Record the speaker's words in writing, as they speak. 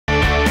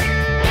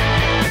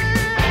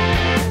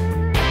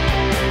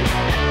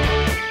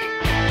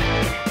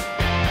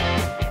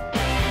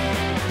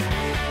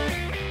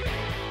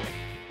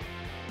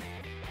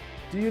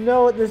You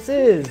know what this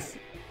is.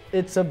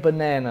 It's a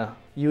banana.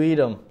 You eat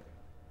them,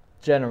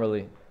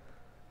 generally.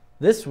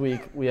 This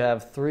week, we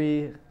have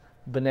 3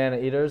 banana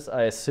eaters,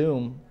 I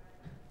assume,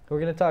 who are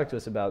going to talk to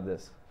us about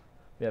this.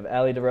 We have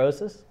Ali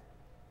DeRosas.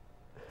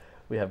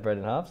 We have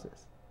Brendan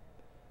Hofstas.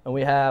 And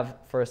we have,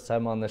 first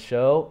time on the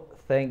show,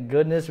 thank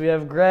goodness, we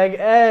have Greg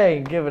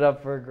Eng. Give it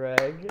up for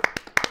Greg.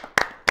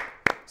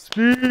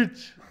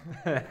 Speech.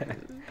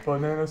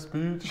 Banana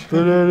speech.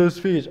 Banana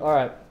speech. All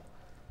right.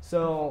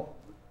 So,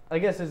 I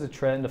guess there's a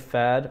trend, a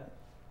fad.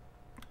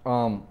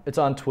 It's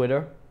on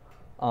Twitter.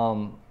 It's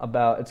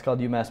called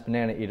UMass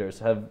Banana Eaters.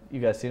 Have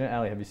you guys seen it?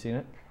 Ali, have you seen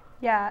it?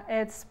 Yeah,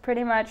 it's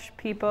pretty much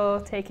people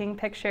taking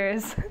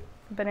pictures.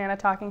 Banana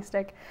talking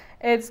stick.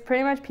 It's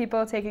pretty much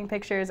people taking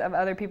pictures of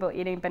other people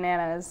eating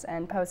bananas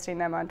and posting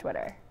them on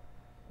Twitter.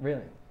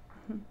 Really?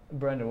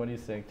 Brendan, what do you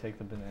think? Take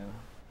the banana.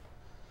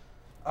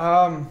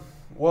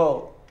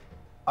 Well,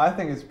 I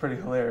think it's pretty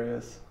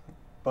hilarious,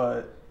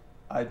 but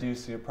I do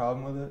see a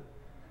problem with it.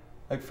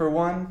 Like, for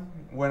one,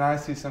 when I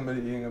see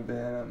somebody eating a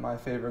banana, my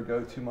favorite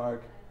go-to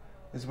mark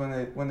is when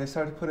they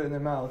start to put it in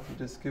their mouth, you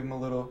just give them a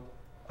little,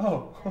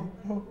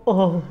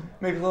 oh,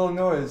 make a little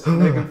noise,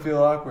 make them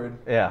feel awkward.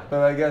 Yeah.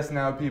 But I guess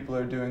now people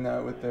are doing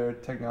that with their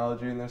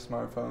technology and their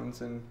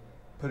smartphones and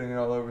putting it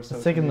all over social media.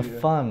 It's taking the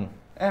fun.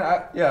 And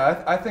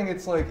I think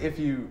it's like, if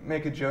you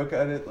make a joke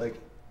at it, like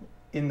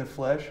in the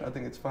flesh, I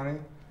think it's funny.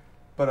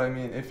 But I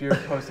mean, if you're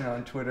posting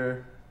on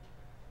Twitter,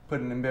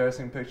 putting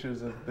embarrassing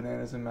pictures of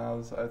bananas in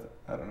mouths, I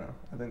don't know.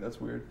 I think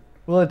that's weird.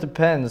 Well, it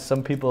depends.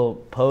 Some people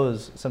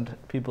pose, some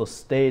people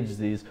stage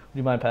these. Would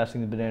you mind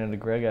passing the banana to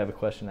Greg? I have a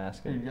question to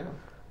ask him. There you go.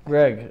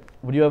 Greg,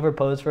 would you ever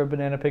pose for a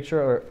banana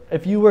picture? Or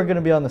if you were going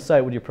to be on the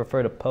site, would you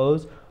prefer to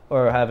pose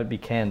or have it be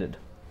candid?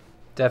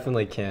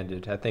 Definitely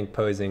candid. I think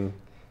posing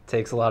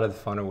takes a lot of the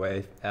fun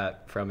away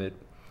from it.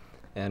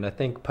 And I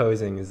think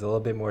posing is a little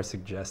bit more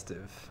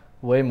suggestive.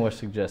 Way more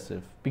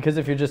suggestive. Because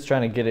if you're just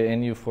trying to get it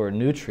in you for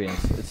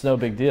nutrients, it's no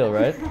big deal,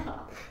 right?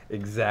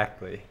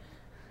 Exactly.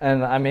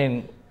 And I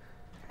mean,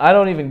 I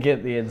don't even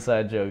get the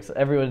inside jokes.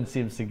 Everyone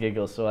seems to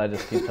giggle, so I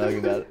just keep talking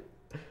about it.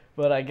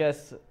 But I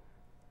guess,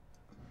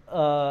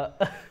 I'll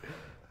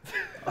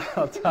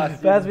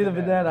pass me the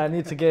banana. I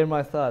need to gain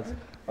my thoughts.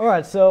 All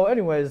right, so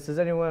anyways, does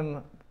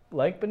anyone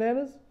like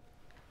bananas?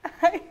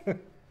 To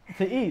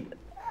eat?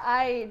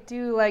 I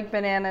do like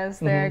bananas.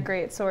 They're a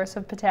great source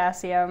of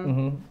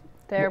potassium.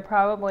 They're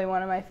probably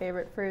one of my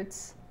favorite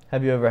fruits.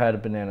 Have you ever had a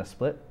banana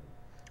split?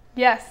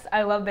 Yes,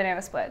 I love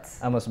banana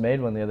splits. I almost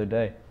made one the other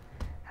day.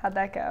 How'd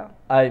that go?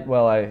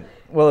 Well, it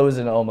was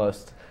an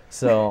almost.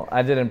 So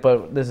I didn't,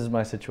 but this is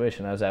my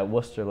situation. I was at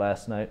Worcester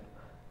last night,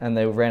 and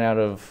they ran out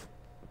of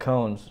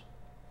cones.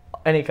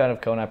 Any kind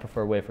of cone, I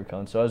prefer wafer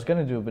cones. So I was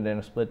going to do a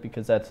banana split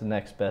because that's the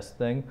next best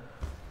thing.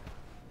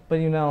 But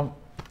you know,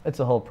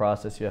 it's a whole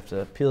process. You have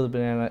to peel the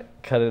banana,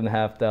 cut it in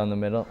half down the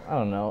middle. I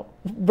don't know.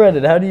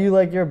 Brendan, how do you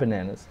like your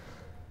bananas?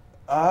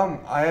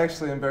 I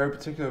actually am very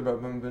particular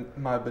about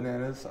my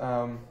bananas.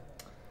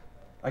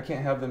 I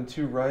can't have them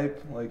too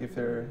ripe. Like, if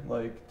they're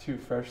like too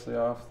freshly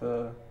off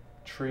the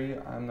tree,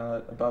 I'm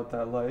not about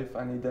that life.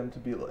 I need them to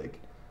be like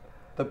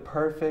the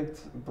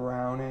perfect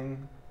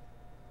browning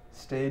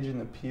stage in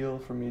the peel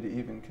for me to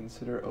even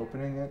consider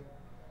opening it.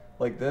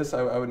 Like this,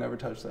 I would never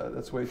touch that.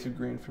 That's way too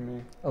green for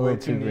me. Way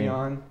too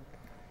neon.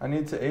 I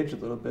need to age a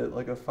little bit,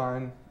 like a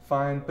fine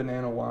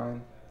banana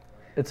wine.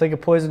 It's like a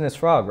poisonous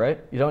frog, right?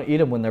 You don't eat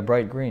them when they're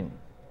bright green.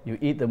 You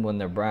eat them when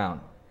they're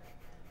brown.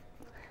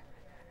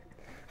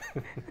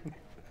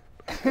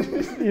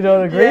 You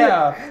don't agree?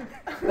 Yeah.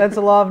 That's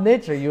a law of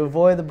nature. You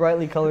avoid the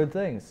brightly colored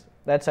things.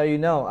 That's how you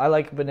know. I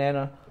like a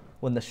banana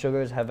when the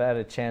sugars have had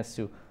a chance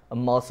to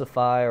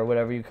emulsify or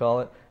whatever you call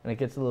it, and it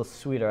gets a little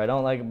sweeter. I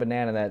don't like a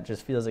banana that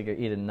just feels like you're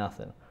eating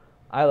nothing.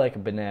 I like a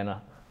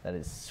banana that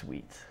is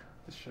sweet.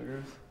 The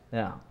sugars?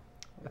 Yeah.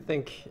 I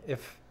think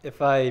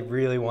if I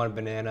really want a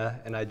banana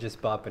and I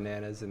just bought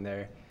bananas and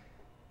they're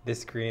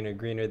this green or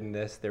greener than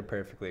this, they're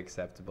perfectly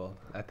acceptable.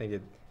 I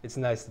think it's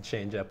nice to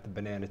change up the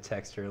banana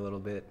texture a little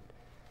bit.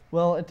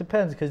 Well, it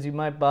depends, because you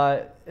might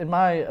buy, in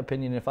my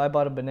opinion, if I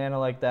bought a banana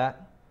like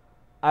that,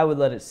 I would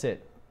let it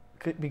sit.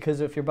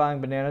 Because if you're buying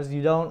bananas, if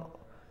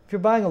you're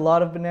buying a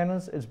lot of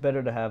bananas, it's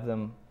better to have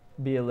them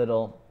be a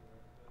little,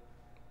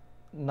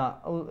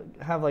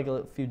 have like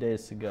a few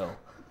days to go.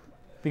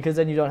 Because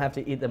then you don't have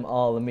to eat them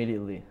all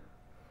immediately.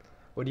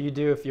 What do you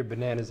do if your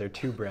bananas are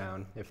too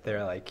brown? If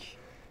they're like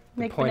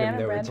the Make point of banana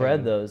no bread. return?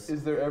 Bread those.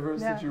 Is there ever a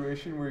Yeah.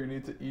 situation where you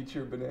need to eat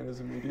your bananas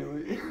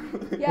immediately?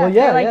 Yeah, Well, if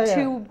yeah, they're like yeah.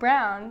 too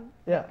brown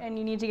Yeah. and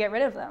you need to get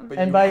rid of them. But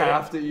And you by-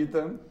 have to eat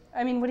them?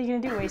 I mean, what are you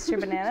going to do, waste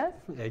your bananas?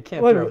 Yeah, you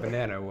can't What- throw a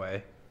banana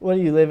away. What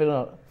do you live in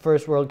a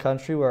first world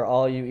country where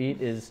all you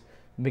eat is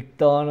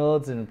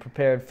McDonald's and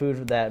prepared food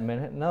for that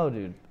minute? No,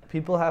 dude.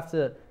 People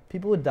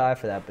would die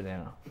for that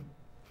banana.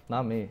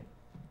 Not me.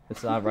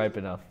 It's not ripe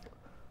enough.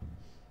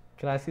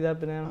 Can I see that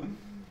banana?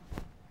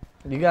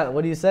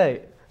 What do you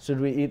say? Should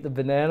we eat the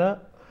banana?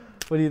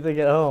 What do you think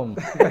at home?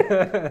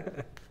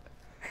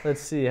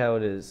 Let's see how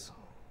it is.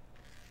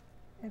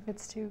 If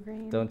it's too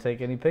green. Don't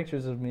take any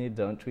pictures of me.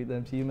 Don't tweet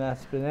them to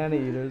UMass Banana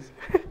Eaters.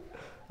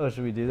 Oh,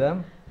 should we do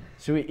them?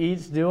 Should we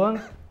each do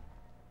one?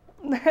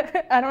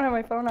 I don't have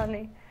my phone on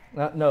me.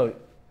 No.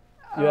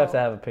 You have to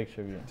Oh. have a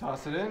picture of you.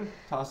 Toss it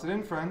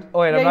in, friend. Oh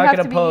wait, Yeah, I'm you not have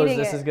gonna to be pose. eating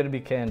This it. is gonna be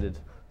candid.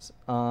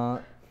 Yeah,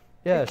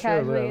 You're sure.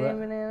 casually eating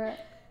Whatever.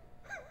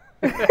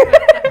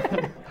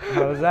 banana.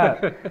 How was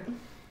that?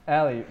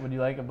 Allie, would you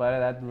like a bite of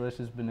that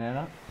delicious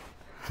banana?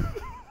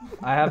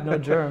 I have no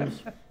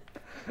germs.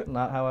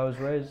 Not how I was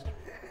raised.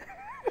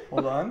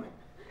 Hold on.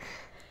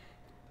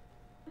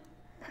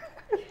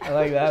 I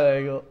like that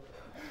angle.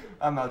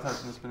 I'm not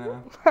touching this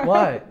banana.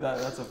 Why?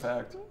 That's a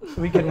fact.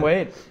 We can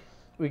wait.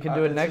 We can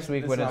do it It's next just-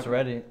 week it's when not it's gonna-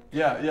 ready.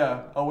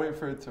 Yeah. I'll wait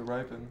for it to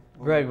ripen.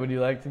 Greg, would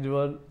you like to do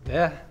one?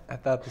 Yeah, I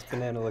thought this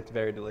banana looked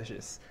very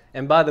delicious.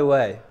 And by the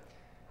way,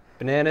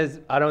 bananas,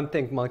 I don't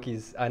think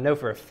monkeys, I know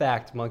for a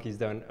fact monkeys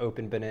don't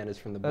open bananas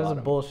from the That was a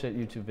bottom. bullshit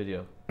YouTube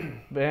video.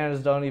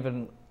 Monkeys don't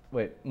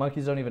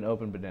even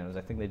open bananas.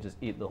 I think they just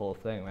eat the whole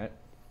thing, right?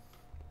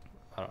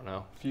 I don't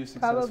know. A few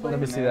successful Probably. Let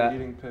me see banana that.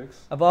 eating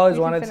pics. I've always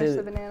You can wanted finish the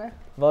to. banana.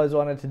 I've always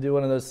wanted to do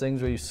one of those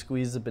things where you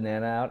squeeze the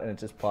banana out and it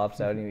just pops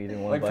out and you eat it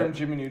in one Like from bite.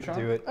 Jimmy Neutron.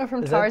 Do it. Or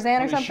from Is that- Tarzan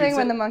when or he something shoots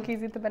when it? the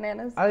monkeys eat the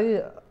bananas.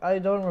 I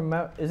don't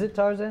remember. Is it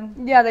Tarzan?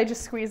 Yeah, they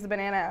just squeeze the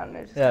banana out and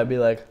it just. Yeah, it'd be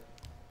like,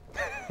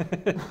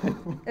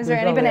 Is there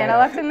any probably banana are.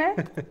 left in there?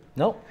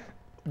 nope.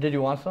 Did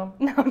you want some?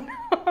 No,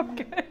 I'm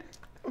good.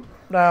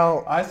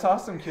 No. I saw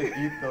some kid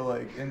eat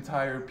the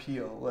entire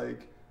peel.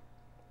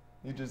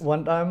 You just.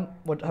 One time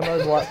I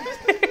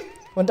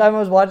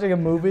was watching a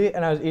movie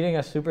and I was eating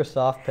a super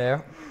soft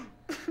pear,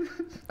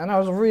 and I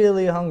was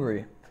really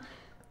hungry,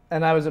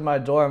 and I was in my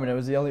dorm and it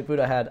was the only food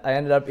I had. I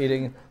ended up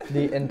eating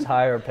the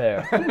entire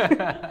pear.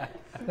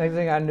 Next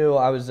thing I knew,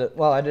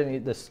 I didn't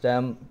eat the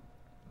stem,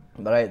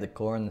 but I ate the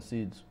core and the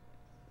seeds.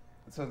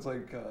 It sounds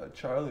like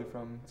Charlie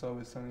from It's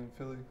Always Sunny in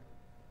Philly.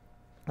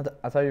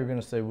 I thought you were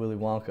gonna say Willy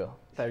Wonka.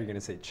 I thought you were going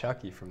to say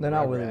Chucky from They're the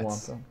not Willy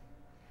Rugrats. Wonka.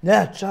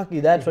 Yeah, Chucky.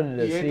 That's what it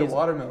is. He ate Seeds. the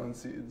watermelon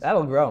seeds.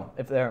 That'll grow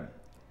if they're.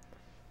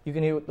 You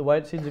can eat the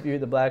white seeds. If you eat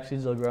the black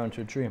seeds, they'll grow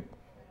into a tree.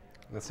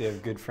 Unless you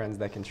have good friends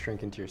that can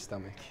shrink into your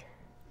stomach.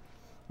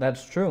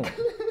 That's true. I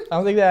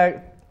don't think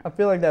that. I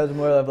feel like that was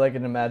more of like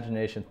an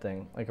imagination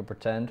thing, like a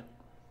pretend.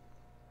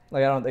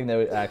 Like I don't think they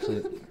would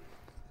actually.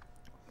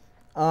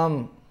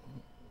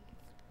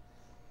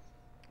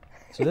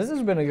 So this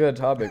has been a good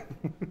topic.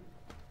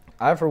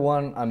 For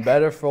one, I'm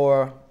better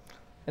for,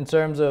 in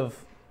terms of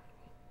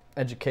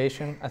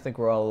education. I think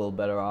we're all a little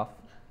better off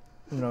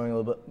knowing a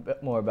little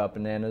bit more about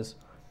bananas,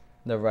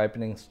 their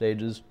ripening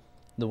stages,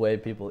 the way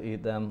people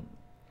eat them.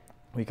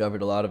 We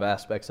covered a lot of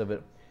aspects of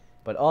it,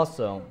 but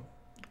also,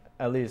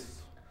 at least,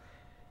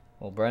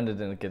 well, Brenda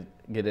didn't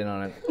get in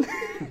on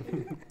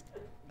it.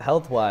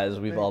 Health-wise,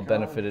 we've Thank all God.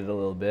 benefited a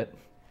little bit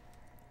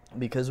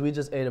because we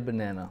just ate a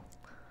banana,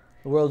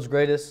 the world's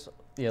greatest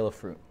yellow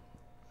fruit.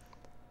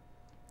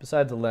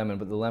 Besides the lemon,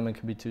 but the lemon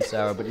can be too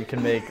sour, but you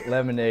can make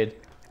lemonade.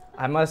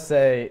 I must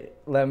say,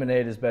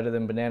 lemonade is better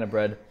than banana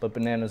bread, but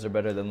bananas are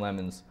better than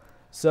lemons.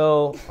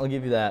 So I'll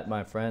give you that,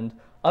 my friend.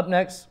 Up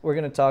next, we're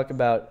going to talk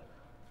about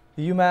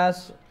the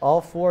UMass, all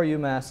 4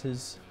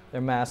 UMasses,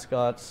 their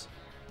mascots,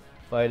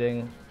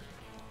 fighting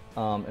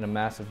in a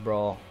massive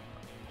brawl.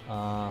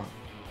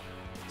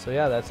 So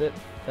yeah, that's it.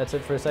 That's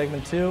it for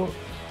segment 2.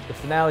 The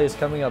finale is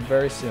coming up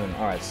very soon.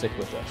 All right, stick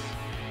with us.